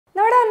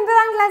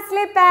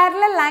ക്ലാസ്സിലെ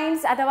parallel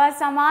lines അഥവാ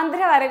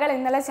സമാന്തര വരകൾ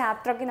എന്നുള്ള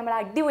ചാപ്റ്ററൊക്കെ നമ്മൾ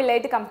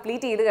അടിപൊളിയായിട്ട്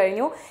കംപ്ലീറ്റ് ചെയ്ത്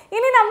കഴിഞ്ഞു.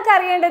 ഇനി നമുക്ക്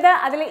അറിയേണ്ടത്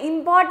അതിൽ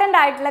ഇമ്പോർട്ടൻ്റ്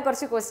ആയിട്ടുള്ള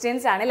കുറച്ച്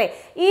ക്വസ്റ്റ്യൻസ് ആണ് അല്ലേ.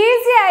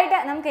 ഈസി ആയിട്ട്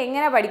നമുക്ക്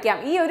എങ്ങനെ പഠിക്കാം,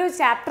 ഈ ഒരു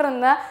ചാപ്റ്ററിൽ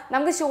നിന്ന്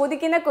നമുക്ക്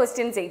ചോദിക്കുന്ന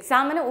ക്വസ്റ്റ്യൻസ്,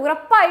 എക്സാമിന്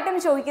ഉറപ്പായിട്ടും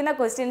ചോദിക്കുന്ന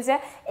ക്വസ്റ്റ്യൻസ്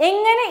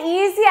എങ്ങനെ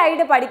ഈസി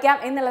ആയിട്ട് പഠിക്കാം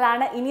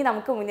എന്നുള്ളതാണ് ഇനി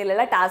നമുക്ക്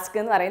മുന്നിലുള്ള ടാസ്ക്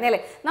എന്ന് പറയുന്നത്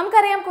അല്ലേ.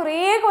 നമുക്കറിയാം കുറേ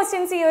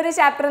ക്വസ്റ്റ്യൻസ് ഈ ഒരു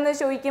ചാപ്റ്ററിൽ നിന്ന്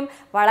ചോദിക്കും,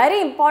 വളരെ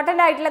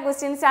ഇമ്പോർട്ടൻ്റ് ആയിട്ടുള്ള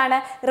ക്വസ്റ്റ്യൻസ് ആണ്,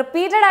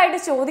 റിപ്പീറ്റഡ്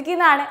ആയിട്ട്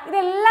ചോദിക്കുന്നതാണ്,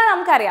 ഇതെല്ലാം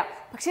നമുക്കറിയാം.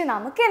 പക്ഷെ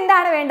നമുക്ക്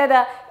എന്താണ് വേണ്ടത്,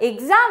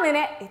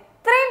 എക്സാമിന്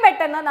എത്രയും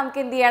പെട്ടെന്ന് നമുക്ക്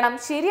എന്ത് ചെയ്യണം,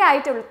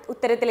 ശരിയായിട്ടുള്ള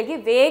ഉത്തരത്തിലേക്ക്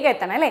വേഗം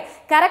എത്തണം അല്ലേ.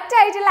 കറക്റ്റ്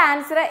ആയിട്ടുള്ള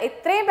ആൻസർ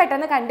എത്രയും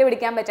പെട്ടെന്ന്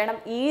കണ്ടുപിടിക്കാൻ പറ്റണം,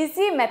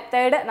 ഈസി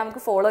മെത്തേഡ്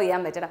നമുക്ക് ഫോളോ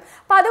ചെയ്യാൻ പറ്റണം.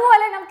 അപ്പോൾ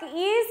അതുപോലെ നമുക്ക്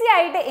ഈസി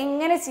ആയിട്ട്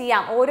എങ്ങനെ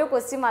ചെയ്യാം, ഓരോ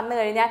ക്വസ്റ്റ്യൻ വന്നു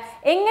കഴിഞ്ഞാൽ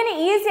എങ്ങനെ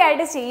ഈസി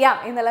ആയിട്ട് ചെയ്യാം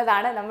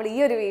എന്നുള്ളതാണ് നമ്മൾ ഈ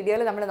ഒരു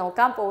വീഡിയോയിൽ നമ്മൾ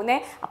നോക്കാൻ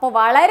പോകുന്നത്. അപ്പോൾ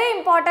വളരെ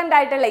ഇമ്പോർട്ടൻ്റ്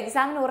ആയിട്ടുള്ള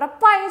എക്സാമിന്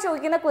ഉറപ്പായും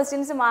ചോദിക്കുന്ന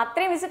ക്വസ്റ്റ്യൻസ്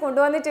മാത്രമേ മിസ്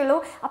കൊണ്ടുവന്നിട്ടുള്ളൂ.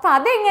 അപ്പോൾ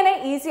അതെങ്ങനെ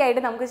ഈസി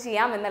ആയിട്ട് നമുക്ക്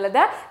ചെയ്യാം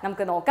എന്നുള്ളത്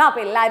നമുക്ക് നോക്കാം.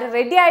 അപ്പോൾ എല്ലാവരും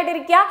റെഡി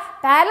ആയിട്ടിരിക്കുക.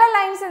 പാരലൽ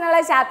ലൈൻസ്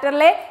എന്നുള്ള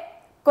ചാപ്റ്ററിലെ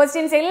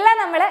ക്വസ്റ്റ്യൻസ് എല്ലാം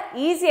നമ്മൾ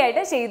ഈസി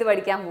ആയിട്ട് ചെയ്ത്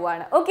പഠിക്കാൻ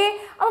പോവാണ്. ഓക്കെ,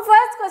 അപ്പോൾ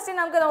ഫസ്റ്റ് ക്വസ്റ്റ്യൻ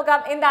നമുക്ക് നോക്കാം.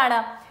 എന്താണ്,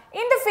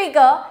 in the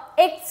figure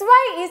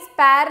XY is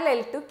parallel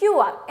to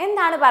QR.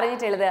 എന്താണ്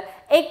പറഞ്ഞിട്ടുള്ളത്,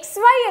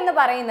 XY എന്ന്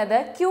പറയുന്നത്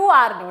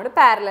QR-നോട്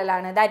പാരലൽ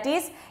ആണ്. ദാറ്റ്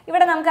ഈസ്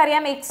ഇവിടെ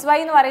നമുക്കറിയാം XY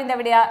എന്ന് പറയുന്നത്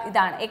എവിടെയാ,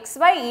 ഇതാണ്.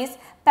 XY is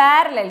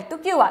parallel to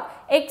QR.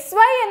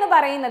 XY എന്ന്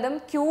പറയുന്നതും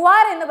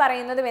QR എന്ന്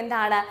പറയുന്നതും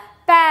എന്താണ്,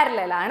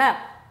 പാരലൽ ആണ്.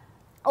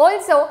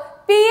 Also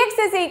Px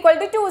is equal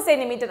to 2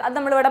 cm. അത്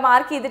നമ്മളിവിടെ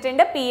മാർക്ക്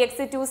ചെയ്തിട്ടുണ്ട്. Px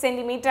 2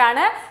 cm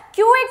ആണ്.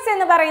 Qx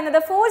എന്ന് പറയുന്നത്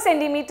 4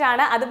 cm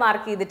ആണ്, അത്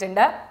മാർക്ക്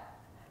ചെയ്തിട്ടുണ്ട്.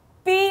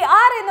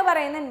 PR എന്ന്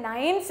പറയുന്നത്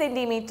 9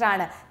 cm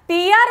ആണ്.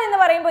 PR എന്ന്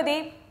പറയുമ്പോൾ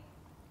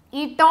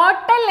ഈ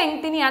ടോട്ടൽ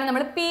ലെങ്തിനെയാണ്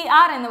നമ്മൾ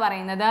PR എന്ന്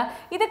പറയുന്നത്.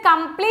 ഇത്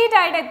കംപ്ലീറ്റ്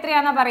ആയിട്ട്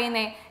എത്രയാണെന്ന്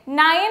പറയുന്നത്,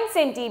 9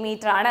 cm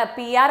ആണ്.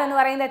 PR എന്ന്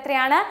പറയുന്നത്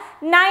എത്രയാണ്,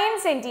 9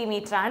 cm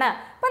ആണ്.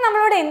 അപ്പോൾ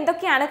നമ്മളോട്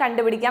എന്തൊക്കെയാണ്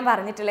കണ്ടുപിടിക്കാൻ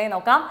പറഞ്ഞിട്ടുള്ളത്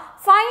നോക്കാം.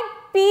 Find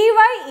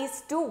PY is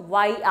to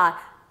YR.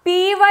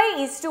 PY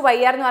is to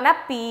YR എന്ന് പറഞ്ഞാൽ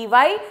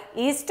PY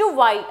is to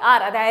YR,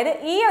 അതായത്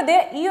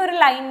ഈ ഒരു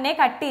ലൈനിനെ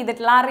കട്ട്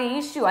ചെയ്തിട്ടുള്ള ആ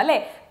റേഷ്യോ അല്ലേ,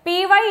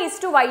 PY is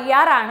to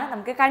YR ആണ്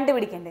നമുക്ക്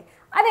കണ്ടുപിടിക്കേണ്ടത്.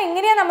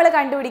 അതെങ്ങനെയാണ് നമ്മൾ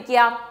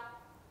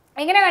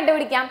എങ്ങനെ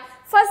കണ്ടുപിടിക്കാം?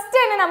 ഫസ്റ്റ്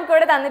തന്നെ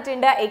നമുക്കിവിടെ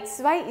തന്നിട്ടുണ്ട്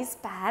XY is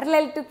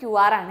parallel to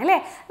QR ആണ് അല്ലേ.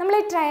 നമ്മൾ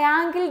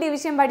ട്രയാങ്കിൾ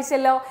ഡിവിഷൻ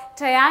പഠിച്ചല്ലോ.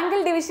 ട്രയാങ്കിൾ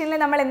ഡിവിഷനിൽ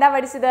നമ്മൾ എന്താ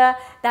പഠിച്ചത്,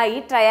 ഈ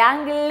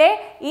ട്രയാങ്കിളിലെ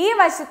ഈ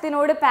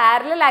വശത്തിനോട്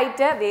പാരലൽ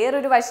ആയിട്ട്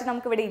വേറൊരു വശം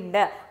നമുക്കിവിടെ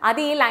ഉണ്ട്.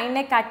 അത് ഈ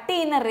ലൈനിനെ കട്ട്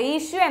ചെയ്യുന്ന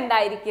റേഷ്യോ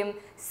എന്തായിരിക്കും,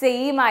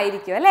 സെയിം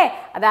ആയിരിക്കും അല്ലേ.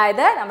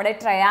 അതായത് നമ്മുടെ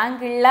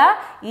ട്രയാങ്കിളിൽ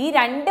ഈ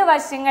രണ്ട്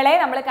വശങ്ങളെ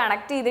നമ്മൾ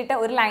കണക്ട് ചെയ്തിട്ട്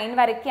ഒരു ലൈൻ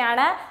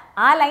വരയ്ക്കുകയാണ്.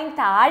 ആ ലൈൻ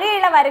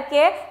താഴെയുള്ള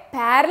വരയ്ക്ക്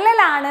പാരലൽ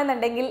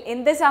ആണെന്നുണ്ടെങ്കിൽ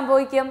എന്ത്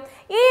സംഭവിക്കും,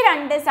 ഈ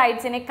രണ്ട്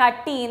സൈഡ്സിനെ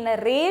കട്ട് ചെയ്യുന്ന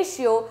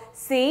റേഷ്യോ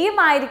സെയിം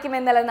ആയിരിക്കും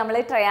എന്നുള്ളത് നമ്മൾ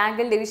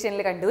ട്രയാങ്കിൾ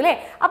ഡിവിഷനിൽ കണ്ടു അല്ലേ.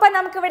 അപ്പം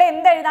നമുക്കിവിടെ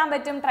എന്ത് എഴുതാൻ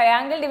പറ്റും,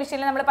 ട്രയാങ്കിൾ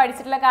ഡിവിഷനിൽ നമ്മൾ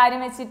പഠിച്ചിട്ടുള്ള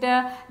കാര്യം വെച്ചിട്ട്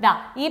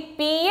ഈ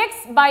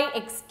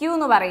PX/XQ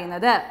എന്ന്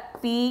പറയുന്നത്,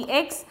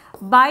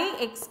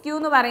 PX/XQ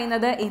എന്ന്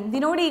പറയുന്നത്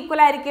എന്തിനോട്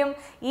ഈക്വൽ ആയിരിക്കും,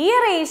 ഈ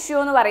റേഷ്യോ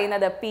എന്ന്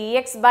പറയുന്നത്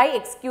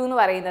PX/XQ എന്ന്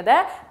പറയുന്നത്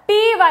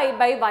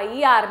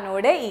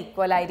PY/YR-നോട്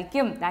ഈക്വൽ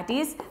ആയിരിക്കും. That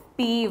is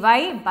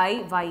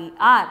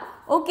PY/YR.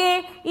 ഓക്കെ,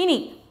 ഇനി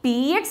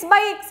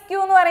PX/XQ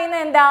എന്ന്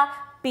പറയുന്നത് എന്താ,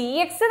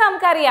 PX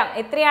നമുക്കറിയാം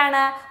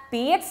എത്രയാണ്,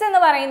 PX എന്ന്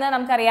പറയുന്നത്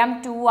നമുക്കറിയാം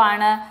 2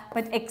 ആണ്.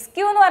 അപ്പം XQ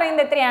എന്ന്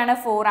പറയുന്നത് എത്രയാണ്,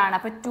 4 ആണ്.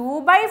 അപ്പം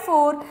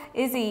 2/4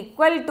 is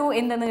equal to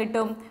എന്തെന്ന്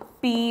കിട്ടും,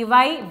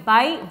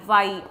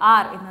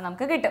 PY/YR എന്ന്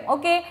നമുക്ക് കിട്ടും.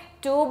 Okay,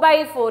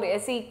 2/4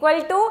 is equal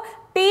to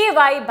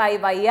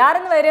PY/YR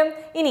എന്ന് വരും.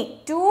 ഇനി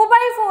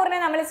 2/4-നെ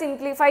നമ്മൾ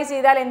സിംപ്ലിഫൈ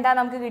ചെയ്താൽ എന്താ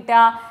നമുക്ക്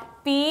കിട്ടുക,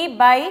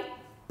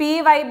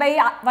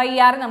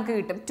 PY/YR നമുക്ക്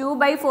കിട്ടും.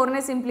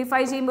 2/4-നെ സിംപ്ലിഫൈ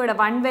ചെയ്യുമ്പോൾ ഇവിടെ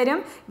 1 വരും,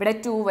 ഇവിടെ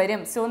 2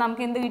 വരും. സോ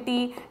നമുക്ക് എന്ത് കിട്ടി,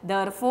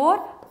 therefore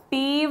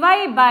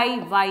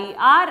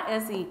PY/YR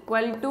is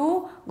equal to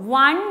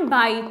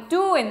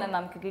 1/2 എന്ന്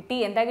നമുക്ക് കിട്ടി.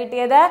 എന്താ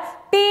കിട്ടിയത്,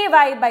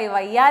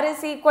 PY/YR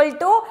is equal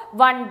to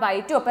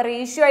 1/2. അപ്പോൾ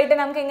റേഷ്യോ ആയിട്ട്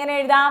നമുക്ക് എങ്ങനെ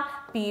എഴുതാം,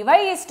 PY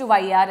is to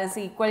YR is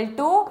equal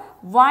to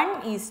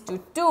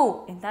 1:2.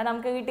 എന്താ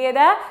നമുക്ക്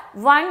കിട്ടിയത്,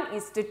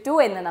 1:2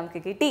 എന്ന് നമുക്ക്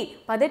കിട്ടി.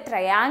 അപ്പോൾ അത്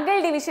ട്രയാങ്കിൾ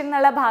ഡിവിഷൻ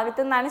എന്നുള്ള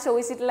ഭാഗത്തു നിന്നാണ്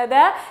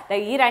ചോദിച്ചിട്ടുള്ളത്.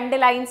 ഈ രണ്ട്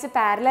ലൈൻസ്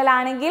പാരലൽ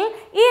ആണെങ്കിൽ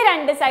ഈ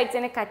രണ്ട്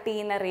സൈഡ്സിനെ കട്ട്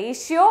ചെയ്യുന്ന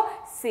റേഷ്യോ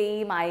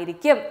സെയിം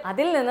ആയിരിക്കും.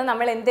 അതിൽ നിന്ന്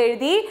നമ്മൾ എന്ത്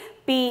എഴുതി,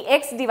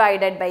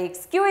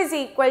 PX/XQ is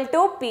equal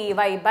to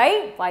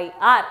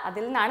PY/YR.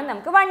 അതിൽ നിന്നാണ്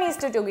നമുക്ക്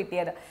 1:2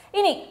 കിട്ടിയത്.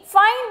 ഇനി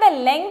find the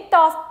length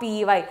of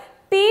PY.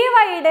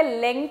 PY-യുടെ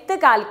length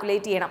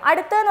calculate ചെയ്യണം.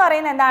 അടുത്തെന്ന്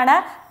പറയുന്നത് എന്താണ്,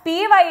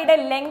 PY-യുടെ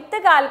ലെങ്ത്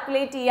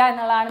കാൽക്കുലേറ്റ് ചെയ്യുക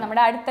എന്നുള്ളതാണ്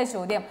നമ്മുടെ അടുത്ത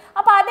ചോദ്യം.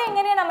 അപ്പോൾ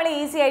അതെങ്ങനെയാണ് നമ്മൾ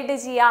ഈസി ആയിട്ട്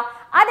ചെയ്യാം,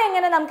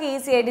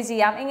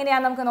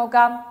 എങ്ങനെയാണെന്ന് നമുക്ക്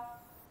നോക്കാം.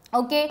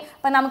 ഓക്കെ,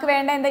 അപ്പം നമുക്ക്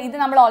വേണ്ട എന്താ, ഇത്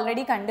നമ്മൾ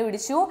ഓൾറെഡി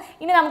കണ്ടുപിടിച്ചു.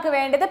 ഇനി നമുക്ക്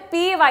വേണ്ടത്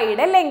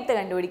PY-യുടെ ലെങ്ത്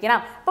കണ്ടുപിടിക്കണം.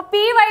 അപ്പോൾ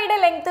PY-യുടെ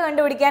ലെങ്ത്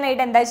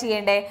കണ്ടുപിടിക്കാനായിട്ട് എന്താ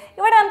ചെയ്യേണ്ടത്,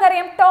 ഇവിടെ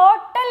നമുക്കറിയാം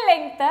ടോട്ടൽ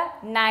ലെങ്ത്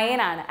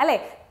 9 ആണ് അല്ലേ.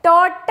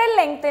 ടോട്ടൽ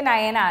ലെങ്ത്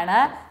 9 ആണ്.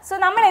 സോ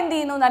നമ്മൾ എന്ത്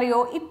ചെയ്യുന്നു എന്നറിയോ,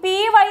 ഈ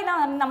PY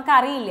നമുക്ക്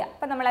അറിയില്ല,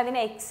 അപ്പം നമ്മൾ അതിന്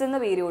X എന്ന്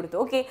പേര് കൊടുത്തു.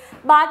 ഓക്കെ,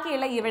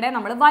 ബാക്കിയുള്ള ഇവിടെ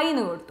നമ്മൾ Y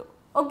എന്ന് കൊടുത്തു.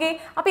 ഓക്കെ,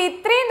 അപ്പോൾ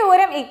ഇത്രയും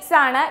ദൂരം X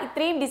ആണ്,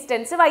 ഇത്രയും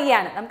ഡിസ്റ്റൻസ് Y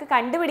ആണ്. നമുക്ക്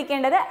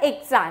കണ്ടുപിടിക്കേണ്ടത് X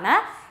ആണ്.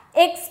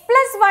 എക്സ്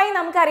പ്ലസ് വൈ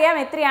നമുക്കറിയാം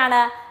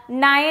എത്രയാണ്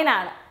 9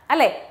 ആണ്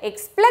അല്ലേ.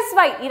 എക്സ് പ്ലസ്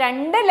വൈ ഈ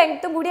രണ്ട്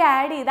ലെങ്ത്തും കൂടി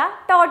ആഡ് ചെയ്താൽ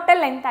ടോട്ടൽ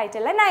ലെങ്ത്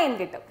ആയിട്ടുള്ള 9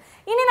 കിട്ടും.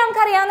 ഇനി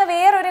നമുക്കറിയാവുന്ന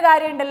വേറൊരു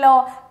കാര്യം ഉണ്ടല്ലോ,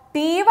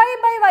 P Y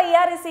by why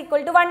are is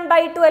equal to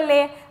 1/2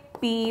 അല്ലേ.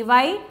 P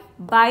Y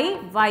by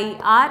why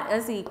are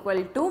is equal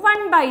to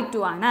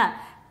 1/2 ആണ്.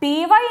 പി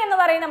വൈ എന്ന്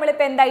പറയുന്നത്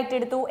നമ്മളിപ്പോൾ എന്തായിട്ട്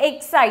എടുത്തു,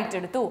 എക്സ് ആയിട്ട്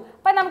എടുത്തു.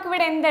 അപ്പം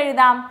നമുക്കിവിടെ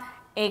എന്തെഴുതാം,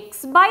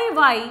 X by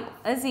Y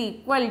is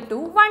equal to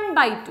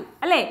 1/2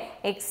 അല്ലേ.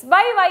 X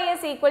by Y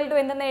is equal to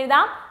എന്തെന്ന്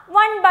എഴുതാം,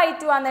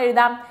 1/2 ആണെന്ന്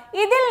എഴുതാം.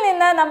 ഇതിൽ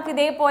നിന്ന് നമുക്ക്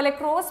ഇതേപോലെ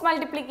ക്രോസ്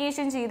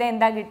മൾട്ടിപ്ലിക്കേഷൻ ചെയ്ത്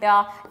എന്താ കിട്ടുക,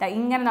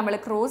 ഇങ്ങനെ നമ്മൾ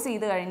ക്രോസ്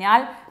ചെയ്ത്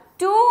കഴിഞ്ഞാൽ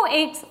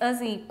 2x is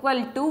equal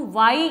to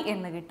y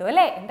എന്ന് കിട്ടും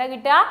അല്ലേ. എന്താ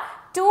കിട്ടുക,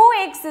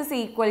 2x is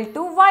equal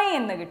to y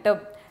എന്ന് കിട്ടും.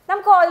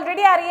 നമുക്ക്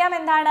ഓൾറെഡി അറിയാം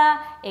എന്താണ്,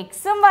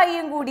 എക്സും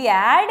വൈയും കൂടി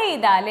ആഡ്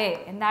ചെയ്താലേ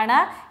എന്താണ്,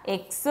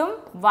 എക്സും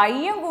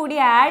വൈയും കൂടി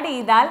ആഡ്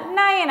ചെയ്താൽ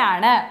 9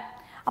 ആണ്.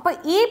 അപ്പോൾ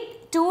ഈ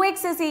 2x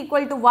is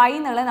equal to y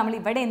എന്നുള്ളത് നമ്മൾ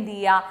ഇവിടെ എന്ത്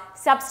ചെയ്യുക,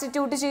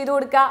 സബ്സ്റ്റിറ്റ്യൂട്ട് ചെയ്ത്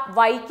കൊടുക്കുക.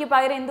 വൈക്ക്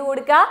പകരം എന്ത്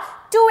കൊടുക്കുക,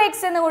 2x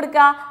എന്ന്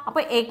കൊടുക്കുക.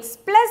 അപ്പോൾ X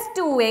plus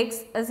 2x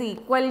is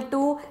equal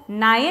to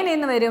 9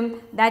 എന്ന് വരും.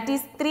 That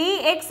is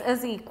 3x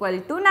is equal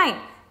to 9.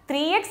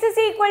 3x is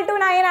equal to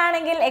 9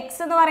 ആണെങ്കിൽ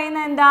എക്സ് എന്ന്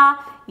പറയുന്നത് എന്താ,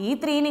 ഈ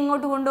 3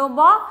 ഇങ്ങോട്ട്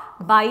കൊണ്ടുപോകുമ്പോൾ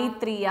ബൈ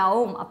 3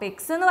 ആവും. അപ്പോൾ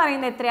എക്സ് എന്ന്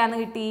പറയുന്നത് എത്രയാണെന്ന്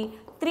കിട്ടി,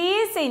 3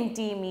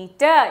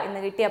 സെന്റിമീറ്റർ എന്ന്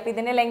കിട്ടി. അപ്പോൾ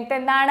ഇതിന്റെ ലെങ്ത്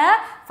എന്താണ്,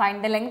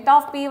 find the length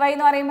of P Y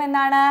എന്ന് പറയുമ്പോൾ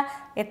എന്താണ്,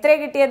 എത്ര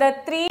കിട്ടിയത്,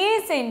 3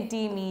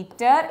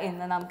 സെന്റിമീറ്റർ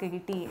എന്ന് നമുക്ക്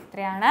കിട്ടി.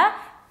 എത്രയാണ്,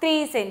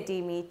 3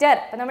 സെന്റിമീറ്റർ.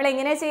 അപ്പം നമ്മൾ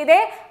എങ്ങനെ ചെയ്തേ,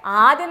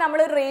 ആദ്യം നമ്മൾ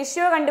ഒരു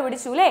റേഷ്യോ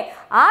കണ്ടുപിടിച്ചു അല്ലേ.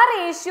 ആ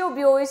റേഷ്യോ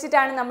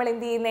ഉപയോഗിച്ചിട്ടാണ് നമ്മൾ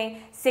എന്ത് ചെയ്യുന്നത്,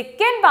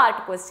 സെക്കൻഡ്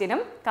പാർട്ട്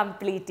ക്വസ്റ്റ്യനും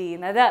കംപ്ലീറ്റ്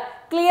ചെയ്യുന്നത്.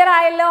 ക്ലിയർ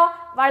ആയല്ലോ.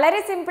 വളരെ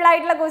സിമ്പിൾ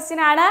ആയിട്ടുള്ള ക്വസ്റ്റ്യൻ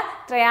ആണ്.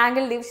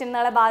 ട്രയാങ്കിൾ ഡിവിഷൻ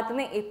എന്നുള്ള ഭാഗത്ത്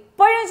നിന്ന്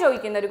എപ്പോഴും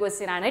ചോദിക്കുന്ന ഒരു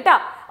ക്വസ്റ്റ്യൻ ആണ് കേട്ടോ.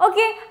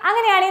 ഓക്കെ,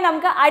 അങ്ങനെയാണെങ്കിൽ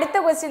നമുക്ക് അടുത്ത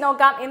ക്വസ്റ്റ്യൻ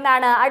നോക്കാം.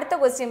 എന്താണ് അടുത്ത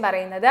ക്വസ്റ്റ്യൻ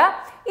പറയുന്നത്,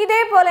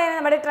 ഇതേപോലെ തന്നെ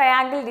നമ്മുടെ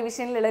ട്രയാങ്കിൾ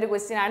ഡിവിഷനിലുള്ള ഒരു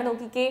ക്വസ്റ്റ്യൻ ആണ്.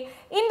 നോക്കിക്കേ,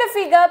 in the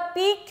figure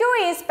P Q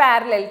is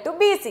parallel to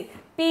B C.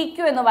 P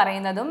Q എന്ന്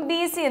പറയുന്നതും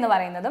ബി സി എന്ന്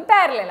പറയുന്നതും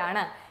പാരലൽ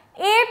ആണ്.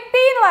 എ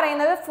പി എന്ന്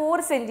പറയുന്നത്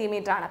 4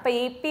 സെന്റിമീറ്റർ ആണ്. അപ്പോൾ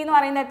എ പി എന്ന്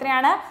പറയുന്നത്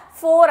എത്രയാണ്,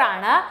 4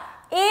 ആണ്.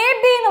 എ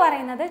ബി എന്ന്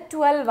പറയുന്നത്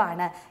 12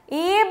 ആണ്.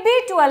 എ ബി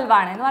 12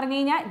 ആണ് എന്ന് പറഞ്ഞു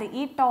കഴിഞ്ഞാൽ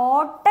ഈ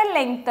ടോട്ടൽ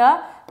ലെങ്ത്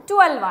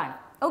 12 ആണ്.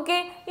 ഓക്കെ,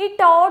 ഈ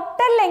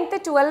ടോട്ടൽ ലെങ്ത്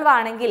 12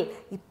 ആണെങ്കിൽ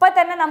ഇപ്പൊ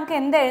തന്നെ നമുക്ക്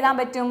എന്ത് എഴുതാൻ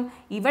പറ്റും,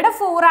 ഇവിടെ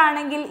 4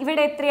 ആണെങ്കിൽ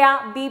ഇവിടെ എത്രയാ,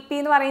 ബി പി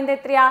എന്ന് പറയുന്നത്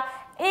എത്രയാ,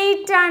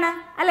 8 ആണ്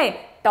അല്ലേ.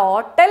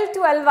 ടോട്ടൽ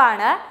 12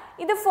 ആണ്,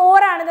 ഇത്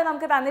 4 ആണെന്ന്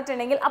നമുക്ക്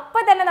തന്നിട്ടുണ്ടെങ്കിൽ അപ്പൊ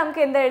തന്നെ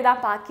നമുക്ക് എന്ത് എഴുതാം,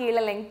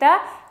 ബാക്കിയുള്ള ലെങ്ത്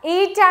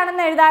 8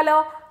 ആണെന്ന് എഴുതാലോ.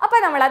 അപ്പൊ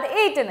നമ്മൾ അത്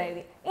 8 എന്ന്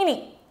എഴുതി. ഇനി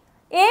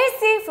എ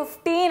സി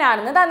 15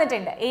 ആണെന്ന്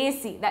തന്നിട്ടുണ്ട്. എ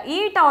സി ഈ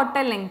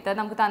ടോട്ടൽ ലെങ്ത്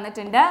നമുക്ക്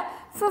തന്നിട്ടുണ്ട്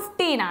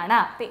 15 ആണ്.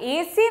 അപ്പൊ എ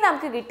സി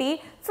നമുക്ക് കിട്ടി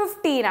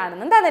 15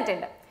 ആണെന്നും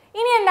തന്നിട്ടുണ്ട്.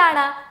 ഇനി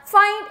എന്താണ്,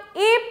 find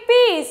A P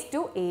is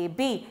to A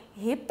B.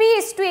 A P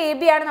is to A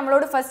B ആണ്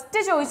നമ്മളോട് ഫസ്റ്റ്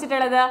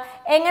ചോദിച്ചിട്ടുള്ളത്.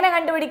 എങ്ങനെ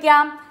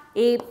കണ്ടുപിടിക്കാം,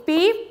 A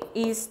P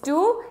is to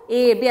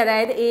A B,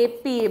 അതായത് A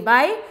P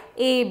by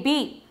A B.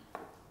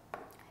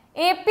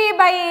 A P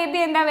by A B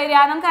എന്താ വരിക,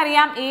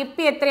 നമുക്കറിയാം എ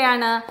പി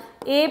എത്രയാണ്,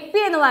 എ പി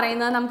എന്ന്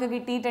പറയുന്നത് നമുക്ക്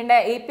കിട്ടിയിട്ടുണ്ട്.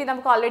 എ പി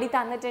നമുക്ക് ഓൾറെഡി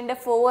തന്നിട്ടുണ്ട്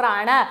 4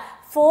 ആണ്.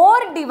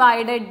 4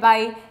 ഡിവൈഡഡ് ബൈ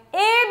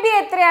എ ബി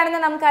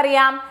എത്രയാണെന്ന്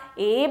നമുക്കറിയാം,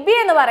 എ ബി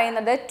എന്ന്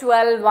പറയുന്നത്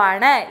 12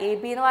 ആണ്. എ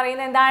ബി എന്ന്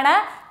പറയുന്നത് എന്താണ്,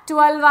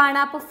 12 ആണ്.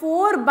 അപ്പോൾ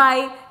 4 ബൈ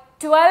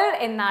 12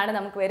 എന്നാണ്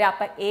നമുക്ക് വരിക.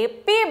 അപ്പം A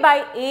P by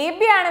A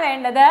B ആണ്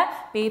വേണ്ടത്.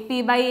 A P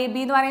by A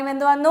B എന്ന് പറയുമ്പോൾ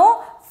എന്ത് വന്നു,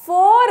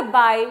 4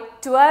 ബൈ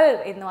 12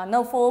 എന്ന് വന്നു.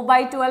 4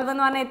 ബൈ 12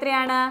 എന്ന് പറഞ്ഞാൽ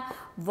എത്രയാണ്,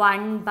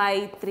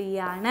 1/3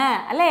 ആണ്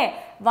അല്ലേ.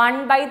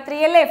 1/3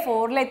 അല്ലേ,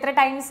 4ൽ എത്ര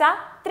ടൈംസാ,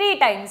 3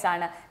 ടൈംസ്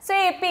ആണ്. So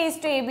A P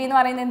is to A B എന്ന്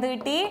പറയുന്നത് എന്ത്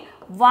കിട്ടി,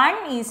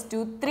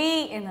 1:3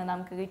 എന്ന്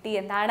നമുക്ക് കിട്ടി.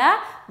 എന്താണ്,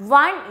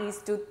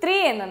 1:3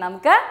 എന്ന്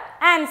നമുക്ക്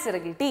ആൻസർ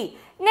കിട്ടി.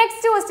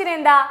 നെക്സ്റ്റ് ക്വസ്റ്റ്യൻ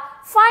എന്താ,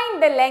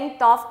 find the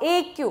length of A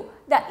Q.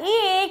 ഈ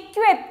എ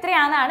ക്യു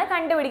എത്രയാണെന്നാണ്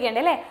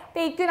കണ്ടുപിടിക്കേണ്ടത് അല്ലേ.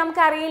 അപ്പോൾ എ ക്യു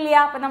നമുക്ക് അറിയില്ല.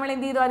 അപ്പം നമ്മൾ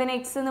എന്ത് ചെയ്തു, അതിനെ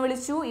എക്സ് എന്ന്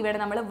വിളിച്ചു, ഇവിടെ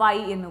നമ്മൾ വൈ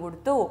എന്ന്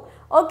കൊടുത്തു.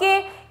 ഓക്കെ,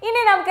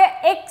 ഇനി നമുക്ക്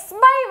എക്സ്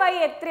ബൈ വൈ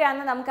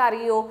എത്രയാണെന്ന് നമുക്ക്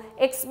അറിയോ,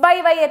 എക്സ് ബൈ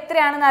വൈ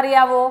എത്രയാണെന്ന്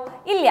അറിയാവോ,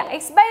 ഇല്ല.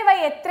 എക്സ് ബൈ വൈ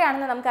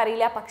എത്രയാണെന്ന്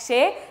നമുക്കറിയില്ല.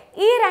 പക്ഷേ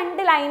ഈ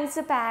 2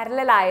 ലൈൻസ്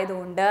പാരലൽ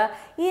ആയതുകൊണ്ട്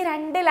ഈ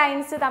 2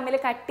 ലൈൻസ് തമ്മിൽ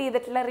കട്ട്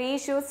ചെയ്തിട്ടുള്ള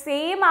റേഷ്യോ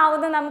സെയിം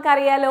ആവുമെന്ന്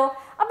നമുക്കറിയാലോ.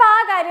 അപ്പോൾ ആ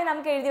കാര്യം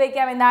നമുക്ക് എഴുതി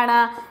വയ്ക്കാം. എന്താണ്,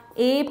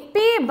 A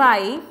P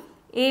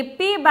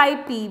by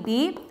P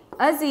B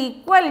is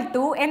equal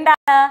to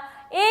എന്താണ്,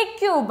 A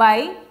Q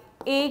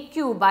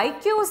by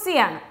Q C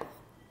ആണ്.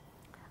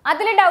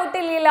 അതിൽ ഡൗട്ട്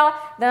ഇല്ലല്ലോ.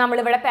 ഇത്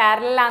നമ്മളിവിടെ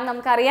പാരലാണെന്ന്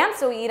നമുക്കറിയാം.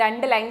 സോ ഈ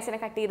 2 ലൈൻസിനെ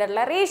കട്ട്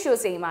ചെയ്തിട്ടുള്ള റേഷ്യോ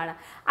സെയിം ആണ്.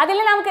 അതിൽ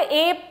നമുക്ക്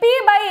A P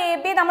by A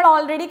B നമ്മൾ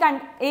already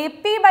A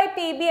P by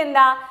P B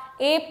എന്താ,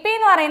 എ പി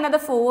എന്ന് പറയുന്നത്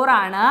 4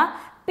 ആണ്,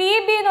 പി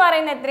ബി എന്ന്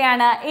പറയുന്നത്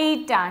എത്രയാണ്,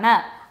 8 ആണ്.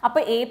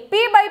 അപ്പോൾ A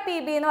P by P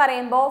B എന്ന്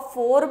പറയുമ്പോൾ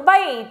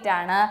 4/8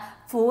 ആണ്.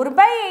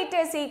 4/8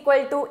 is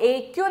equal to A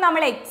Q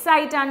നമ്മൾ എക്സ്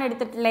ആയിട്ടാണ്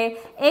എടുത്തിട്ടുള്ളത്,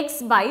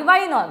 എക്സ് ബൈ വൈ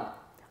എന്ന് വന്നു.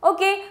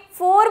 Okay,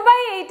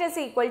 4/8 is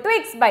equal to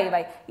x by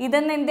y.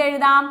 ഇതെന്ന് എന്ത്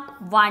എഴുതാം,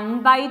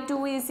 1/2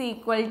 is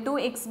equal to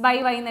x by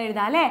y എന്ന്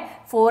എഴുതാം അല്ലേ.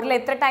 4ൽ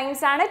എത്ര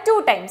ടൈംസ് ആണ്, 2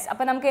 ടൈംസ്.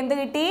 അപ്പം നമുക്ക് എന്ത്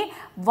കിട്ടി,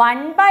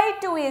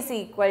 1/2 is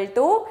equal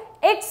to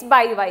x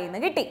by y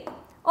എന്ന് കിട്ടി.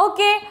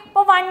 ഓക്കെ,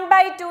 അപ്പോൾ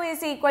 1/2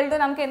 ഈസ് ഈക്വൽ ടു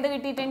നമുക്ക് എന്ത്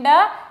കിട്ടിയിട്ടുണ്ട്?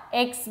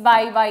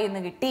 x/y എന്ന്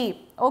കിട്ടി.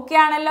 ഓക്കെ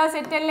ആണല്ലോ,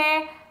 സെറ്റ് അല്ലേ?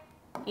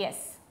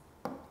 യെസ്.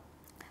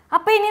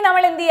 അപ്പോൾ ഇനി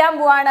നമ്മൾ എന്ത് ചെയ്യാൻ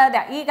പോവാണ്?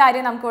 ഈ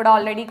കാര്യം നമുക്ക് ഇവിടെ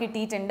ഓൾറെഡി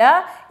കിട്ടിയിട്ടുണ്ട്.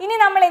 ഇനി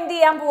നമ്മൾ എന്ത്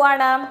ചെയ്യാൻ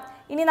പോവാണ്?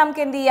 ഇനി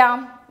നമുക്ക് എന്ത് ചെയ്യാം?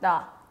 ദാ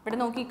ഇവിടെ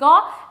നോക്കിക്കോ,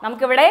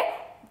 നമുക്കിവിടെ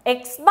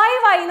x/y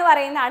എന്ന്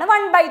പറയുന്നതാണ്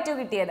 1/2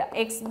 കിട്ടിയത്.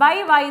 x/y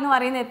എന്ന്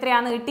പറയുന്നത്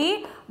എത്രയാണെന്ന് കിട്ടി?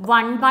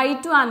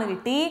 1/2 ആണെന്ന്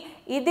കിട്ടി.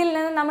 ഇതിൽ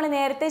നിന്ന് നമ്മൾ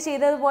നേരത്തെ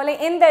ചെയ്തതുപോലെ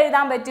എന്ത്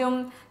എഴുതാൻ പറ്റും?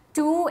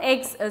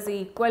 2x is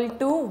equal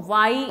to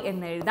y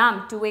എന്ന് എഴുതാം.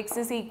 2x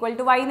is equal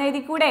to y എന്ന്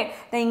എഴുതിക്കൂടെ?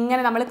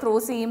 ഇങ്ങനെ നമ്മൾ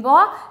ക്രോസ്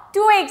ചെയ്യുമ്പോൾ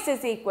 2x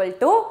is equal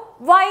to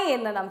y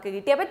എന്ന് നമുക്ക്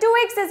കിട്ടി. അപ്പോൾ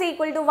 2x is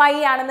equal to y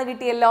ആണെന്ന്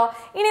കിട്ടിയല്ലോ.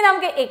 ഇനി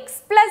നമുക്ക് x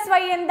plus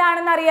y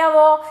എന്താണെന്ന്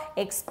അറിയാവോ?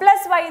 x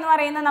plus y എന്ന്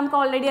പറയുന്നത് നമുക്ക്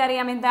ഓൾറെഡി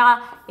അറിയാം. എന്താ?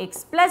 x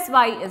plus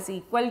y is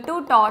equal to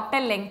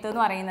total length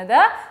എന്ന് പറയുന്നത്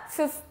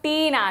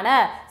 15 ആണ്.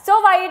 സോ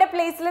വൈയുടെ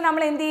പ്ലേസിൽ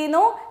നമ്മൾ എന്ത്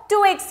ചെയ്യുന്നു?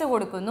 2x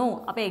കൊടുക്കുന്നു.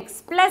 അപ്പോൾ x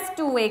plus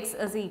 2x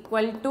is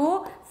equal to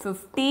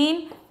 15.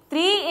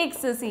 3x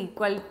is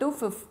equal to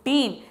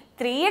 15.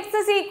 3x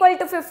is equal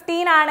to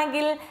 15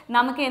 ആണെങ്കിൽ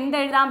നമുക്ക് എന്ത്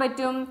എഴുതാൻ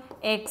പറ്റും?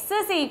 x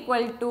is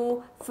equal to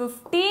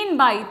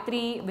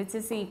 15/3 which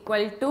is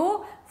equal to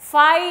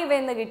 5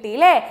 എന്ന്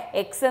കിട്ടിയില്ലേ?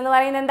 x എന്ന്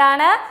പറയുന്നത്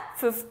എന്താണ്?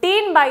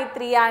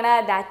 15/3 ആണ്.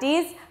 ദാറ്റ്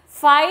ഈസ്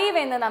 5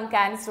 എന്ന് നമുക്ക്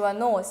ആൻസർ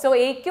വന്നു. സോ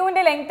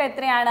AQന്റെ ലെങ്ത്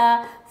എത്രയാണ്?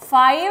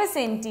 5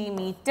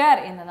 സെന്റിമീറ്റർ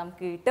എന്ന്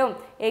നമുക്ക് കിട്ടും.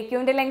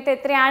 AQന്റെ ലെങ്ത്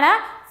എത്രയാണ്?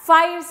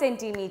 5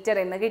 സെന്റിമീറ്റർ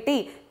എന്ന് കിട്ടി.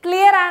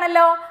 ക്ലിയർ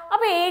ആണല്ലോ?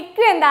 അപ്പോൾ AQ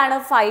എന്താണ്?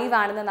 5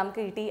 ആണെന്ന്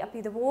നമുക്ക് കിട്ടി. അപ്പോൾ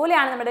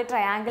ഇതുപോലെയാണ് നമ്മുടെ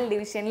ട്രയാങ്കിൾ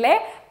ഡിവിഷനിലെ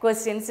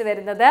ക്വസ്റ്റ്യൻസ്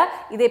വരുന്നത്.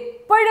 ഇത്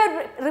എപ്പോഴും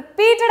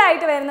റിപ്പീറ്റഡ്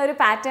ആയിട്ട് വരുന്ന ഒരു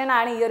പാറ്റേൺ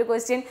ആണ് ഈ ഒരു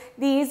ക്വസ്റ്റ്യൻ.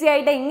 ഇത് ഈസി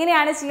ആയിട്ട്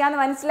എങ്ങനെയാണ് ചെയ്യാന്ന്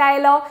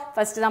മനസ്സിലായല്ലോ?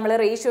 ഫസ്റ്റ് നമ്മൾ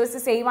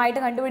റേഷ്യോസ് സെയിം ആയിട്ട്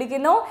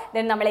കണ്ടുപിടിക്കുന്നു,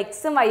 ദെൻ നമ്മൾ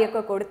എക്സും വൈ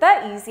ഒക്കെ കൊടുത്ത്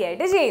ഈസി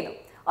ആയിട്ട് ചെയ്യുന്നു.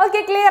 ഓക്കെ,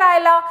 ക്ലിയർ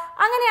ആയല്ലോ?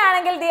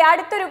 അങ്ങനെയാണെങ്കിൽ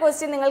അടുത്തൊരു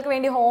ക്വസ്റ്റ്യൻ നിങ്ങൾക്ക്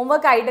വേണ്ടി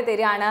ഹോംവർക്ക് ആയിട്ട്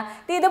തരികയാണ്.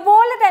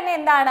 ഇതുപോലെ തന്നെ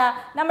എന്താണ്?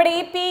 നമ്മുടെ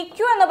ഈ PQ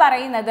എന്ന്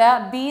പറയുന്നത്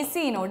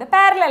BCനോട്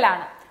പാരലൽ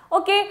ആണ്.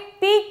 ഓക്കെ,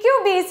 PQ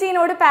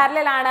BCനോട്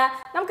പാരലൽ ആണ്.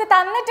 നമുക്ക്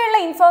തന്നിട്ടുള്ള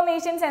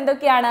ഇൻഫോർമേഷൻസ്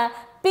എന്തൊക്കെയാണ്?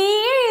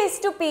 PA is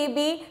to PB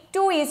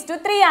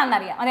 2:3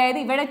 ആണെന്നറിയാം. അതായത്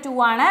ഇവിടെ 2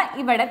 ആണ്,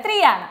 ഇവിടെ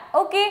 3 ആണ്.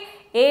 ഓക്കെ,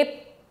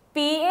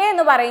 PA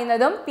എന്ന്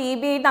പറയുന്നതും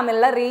PB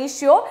തമ്മിലുള്ള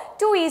റേഷ്യോ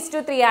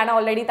 2:3 ആണ്,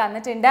 ഓൾറെഡി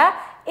തന്നിട്ടുണ്ട്.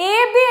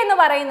 AB എന്ന്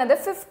പറയുന്നത്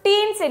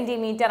 15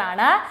 സെന്റിമീറ്റർ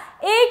ആണ്.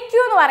 AQ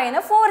എന്ന്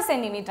പറയുന്നത് 4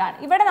 സെന്റിമീറ്റർ ആണ്.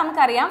 ഇവിടെ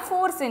നമുക്കറിയാം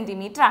 4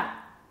 സെന്റിമീറ്റർ ആണ്.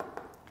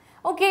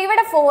 ഓക്കെ,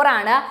 ഇവിടെ 4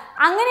 ആണ്.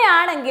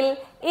 അങ്ങനെയാണെങ്കിൽ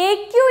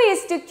AQ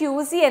is to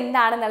QC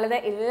എന്താണെന്നുള്ളത്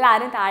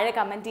എല്ലാവരും താഴെ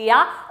കമൻറ്റ്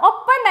ചെയ്യുക.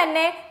 ഒപ്പം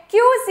തന്നെ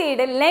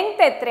QCയുടെ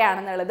ലെങ്ത്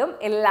എത്രയാണെന്നുള്ളതും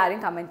എല്ലാവരും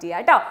കമൻറ്റ് ചെയ്യുക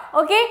കേട്ടോ.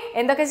 ഓക്കെ,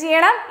 എന്തൊക്കെ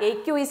ചെയ്യണം?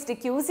 AQ is to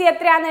QC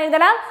എത്രയാണെന്ന്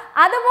എഴുതണം.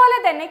 അതുപോലെ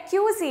തന്നെ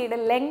QCയുടെ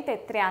ലെങ്ത്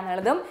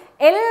എത്രയാണെന്നുള്ളതും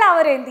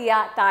എല്ലാവരും എന്ത്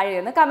ചെയ്യുക? താഴെ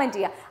ഒന്ന് കമൻറ്റ്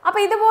ചെയ്യുക.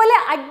 അപ്പോൾ ഇതുപോലെ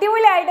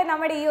അടിപൊളിയായിട്ട്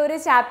നമ്മുടെ ഈ ഒരു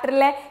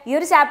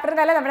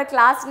ചാപ്റ്ററിലല്ല, നമ്മുടെ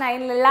ക്ലാസ്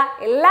 9ലുള്ള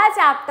എല്ലാ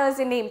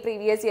ചാപ്റ്റേഴ്സിൻ്റെയും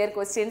പ്രീവിയസ് ഇയർ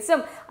ക്വസ്റ്റ്യൻസും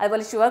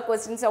അതുപോലെ ഷുവർ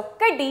ക്വസ്റ്റ്യൻസും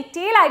ഒക്കെ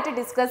ഡീറ്റെയിൽ ആയിട്ട്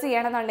ഡിസ്കസ്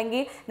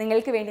ചെയ്യണമെന്നുണ്ടെങ്കിൽ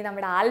നിങ്ങൾക്ക് വേണ്ടി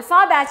നമ്മുടെ ആൽഫ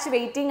ബാച്ച്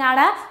വെയിറ്റിംഗ്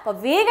ആണ്. അപ്പോൾ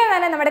വേഗം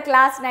തന്നെ നമ്മുടെ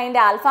ക്ലാസ്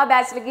 9ന്റെ ആൽഫ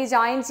ബാച്ചിലേക്ക്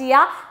ജോയിൻ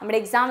ചെയ്യുക. നമ്മുടെ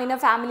എക്സാമിനർ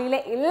ഫാമിലിയിലെ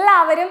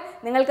എല്ലാവരും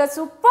നിങ്ങൾക്ക്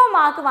സൂപ്പർ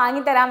മാർക്ക്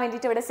വാങ്ങിത്തരാൻ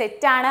വേണ്ടിയിട്ട് ഇവിടെ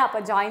സെറ്റാണ്. അപ്പോൾ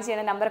ജോയിൻ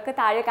ചെയ്യുന്ന നമ്പറൊക്കെ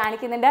താഴെ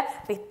കാണിക്കുന്നുണ്ട്.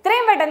 അപ്പോൾ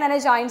ഇത്രയും പെട്ടെന്ന് തന്നെ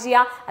ജോയിൻ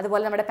ചെയ്യുക.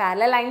 അതുപോലെ നമ്മുടെ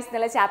പാരലൽ ലൈൻസ്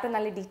എന്നുള്ള ചാപ്റ്റർ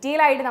നല്ല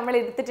ഡീറ്റെയിൽ ആയിട്ട് നമ്മൾ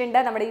എടുത്തിട്ടുണ്ട്,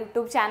 നമ്മുടെ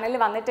യൂട്യൂബ് ചാനലിൽ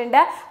വന്നിട്ടുണ്ട്.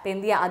 അപ്പോൾ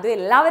എന്ത് ചെയ്യുക? അതും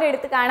എല്ലാവരും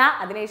എടുത്ത് കാണാം.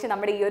 അതിനുശേഷം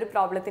നമ്മുടെ ഈ ഒരു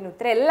പ്രോബ്ലത്തിന്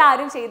ഉത്തരം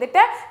എല്ലാവരും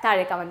ചെയ്തിട്ട്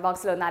താഴെ കമൻറ്റ്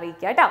ബോക്സിൽ ഒന്ന്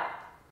അറിയിക്കുക കേട്ടോ.